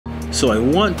So I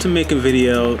want to make a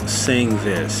video saying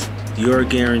this: you're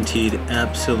guaranteed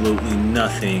absolutely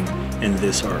nothing in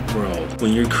this art world.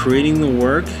 When you're creating the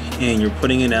work and you're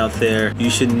putting it out there,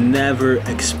 you should never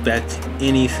expect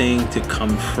anything to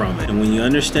come from it. And when you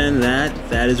understand that,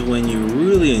 that is when you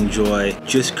really enjoy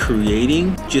just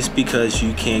creating, just because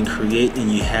you can create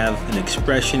and you have an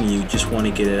expression, you just want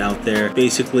to get it out there.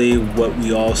 Basically what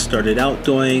we all started out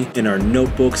doing in our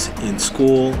notebooks in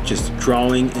school, just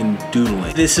drawing and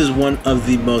doodling. This is one of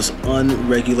the most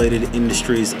unregulated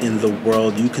industries in the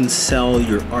world. You can sell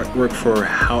your artwork for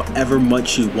however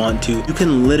much you want to. You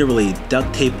can literally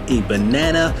duct tape a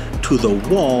banana to the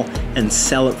wall and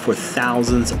sell it for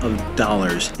thousands of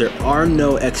dollars. There are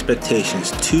no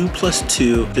expectations. 2 +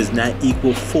 2 does not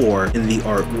equal 4 in the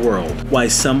art world. Why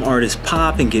some artists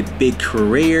pop and get big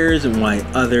careers, and why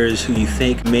others who you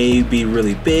think may be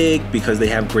really big because they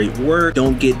have great work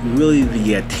don't get really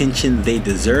the attention they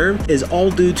deserve, is all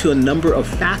due to a number of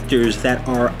factors that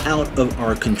are out of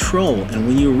our control. And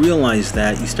when you realize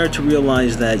that, you start to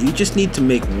realize that you just need to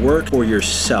make work for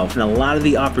yourself. And a lot of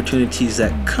the opportunities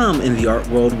that come in the art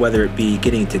world, whether it be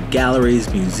getting to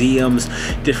galleries, museums,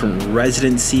 different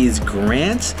residencies,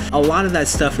 grants, a lot of that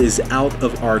stuff is out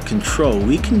of our control.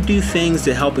 We can do things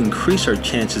to help increase our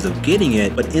chances of getting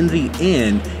it, but in the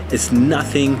end, it's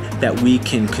nothing that we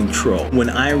can control. When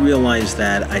I realized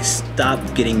that, I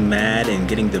stopped getting mad and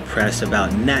getting depressed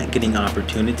about not getting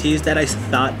opportunities that I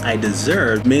thought I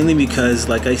deserved, mainly because,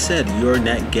 like I said, you're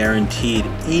not guaranteed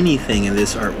anything in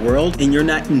this art world, and you're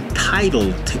not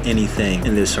entitled to anything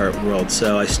in this art world.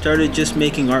 So I started just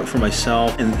making art for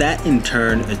myself, and that in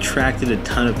turn attracted a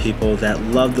ton of people that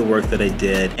loved the work that I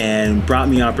did and brought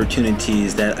me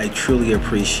opportunities that I truly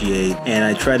appreciate. And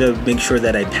I try to make sure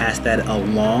that I pass that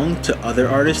along to other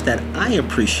artists that I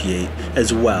appreciate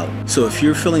as well. So if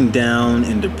you're feeling down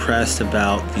and depressed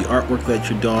about the artwork that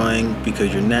you're doing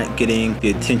because you're not getting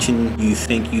the attention you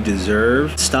think you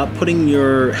deserve, stop putting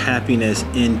your happiness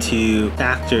into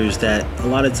factors that a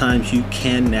lot of times you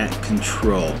cannot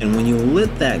control. And when you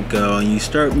let that go and you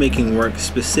start making work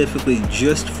specifically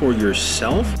just for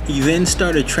yourself, you then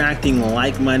start attracting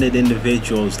like-minded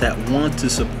individuals that want to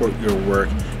support your work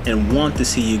and want to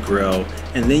see you grow,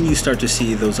 and then you start to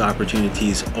see those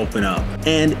opportunities open up.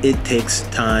 And it takes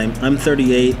time. I'm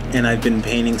 38 and I've been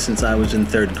painting since I was in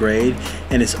 3rd grade,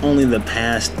 and it's only the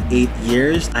past 8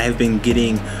 years I have been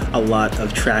getting a lot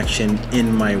of traction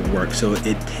in my work, so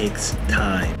it takes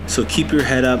time. So keep your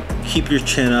head up, keep your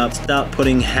chin up, stop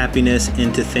putting happiness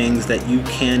into things that you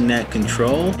cannot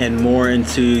control, and more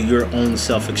into your own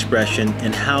self-expression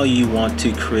and how you want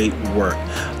to create work.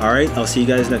 All right, I'll see you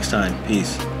guys next time.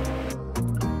 Peace.